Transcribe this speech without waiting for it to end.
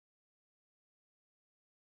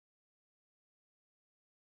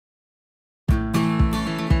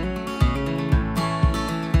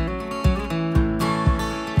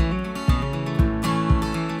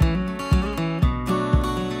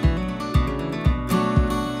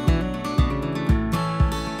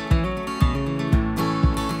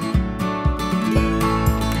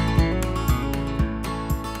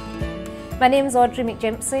My name is Audrey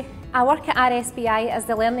McGimpsey. I work at RSBi as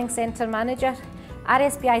the Learning Centre Manager.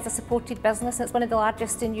 RSBi is a supported business and it's one of the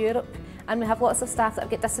largest in Europe, and we have lots of staff that have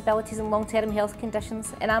got disabilities and long-term health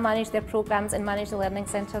conditions, and I manage their programmes and manage the Learning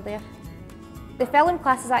Centre there. The film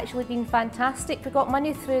class has actually been fantastic. We got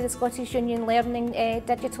money through the Scottish Union Learning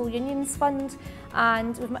Digital Unions Fund,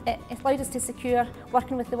 and it's allowed us to secure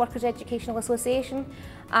working with the Workers' Educational Association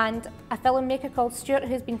and a filmmaker called Stuart,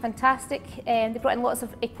 who's been fantastic. They brought in lots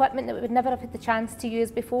of equipment that we would never have had the chance to use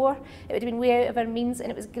before. It would have been way out of our means, and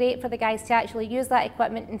it was great for the guys to actually use that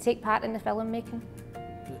equipment and take part in the film making.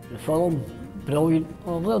 The film, brilliant. I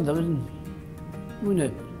learned everything.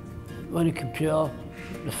 On the computer,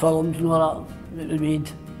 the films and all that they made.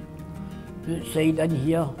 Outside, in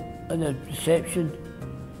here, in the reception,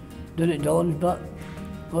 down at Dawn's bit,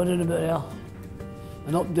 running about there.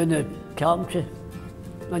 And up down the carpentry,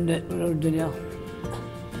 and down there.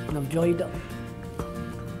 And I've enjoyed it.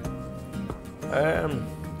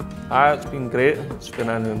 It's been great. It's been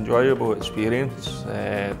an enjoyable experience.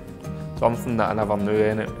 Something that I never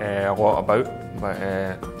knew a lot about, but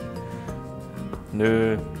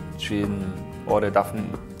now seeing all the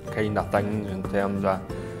different kind of things in terms of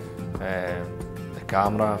the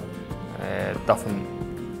camera, different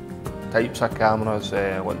types of cameras,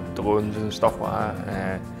 like drones and stuff like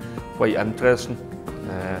that, quite interesting.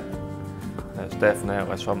 It's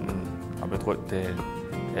definitely something I would look to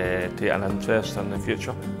take an interest in the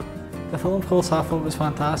future. The film course I thought was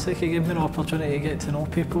fantastic. It gave me an opportunity to get to know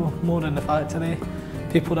people more in the factory,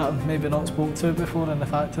 people that I've maybe not spoke to before in the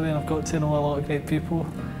factory, and I've got to know a lot of great people.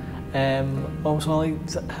 Also I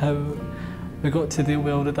liked how we got to deal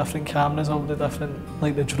with all the different cameras, all the different,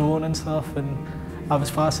 like the drone and stuff, and I was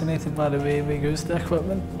fascinated by the way we used the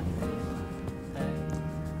equipment.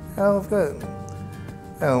 I've got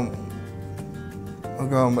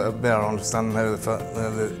a better understanding how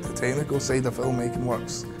the technical side of filmmaking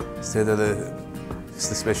works, instead of just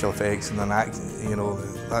the special effects and the acting, you know,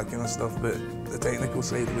 that kind of stuff, but the technical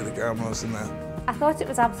side with the cameras and that. I thought it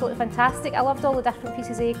was absolutely fantastic. I loved all the different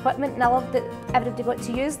pieces of equipment, and I loved that everybody got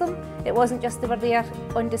to use them. It wasn't just they were there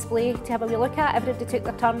on display to have a wee look at, everybody took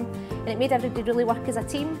their turn, and it made everybody really work as a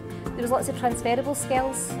team. There was lots of transferable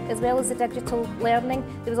skills, as well as the digital learning.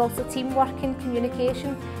 There was also teamwork and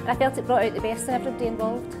communication, and I felt it brought out the best in everybody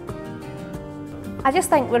involved. I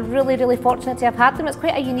just think we're really fortunate to have had them. It's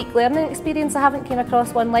quite a unique learning experience. I haven't came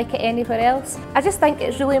across one like it anywhere else. I just think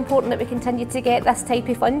it's really important that we continue to get this type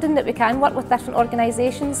of funding, that we can work with different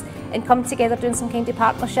organisations and come together doing some kind of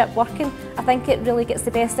partnership working. I think it really gets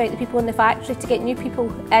the best out of the people in the factory to get new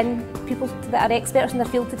people in, people that are experts in their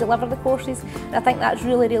field to deliver the courses. And I think that's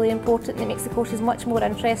really important, and it makes the courses much more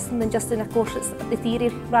interesting than just in a course that's the theory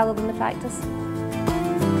rather than the practice.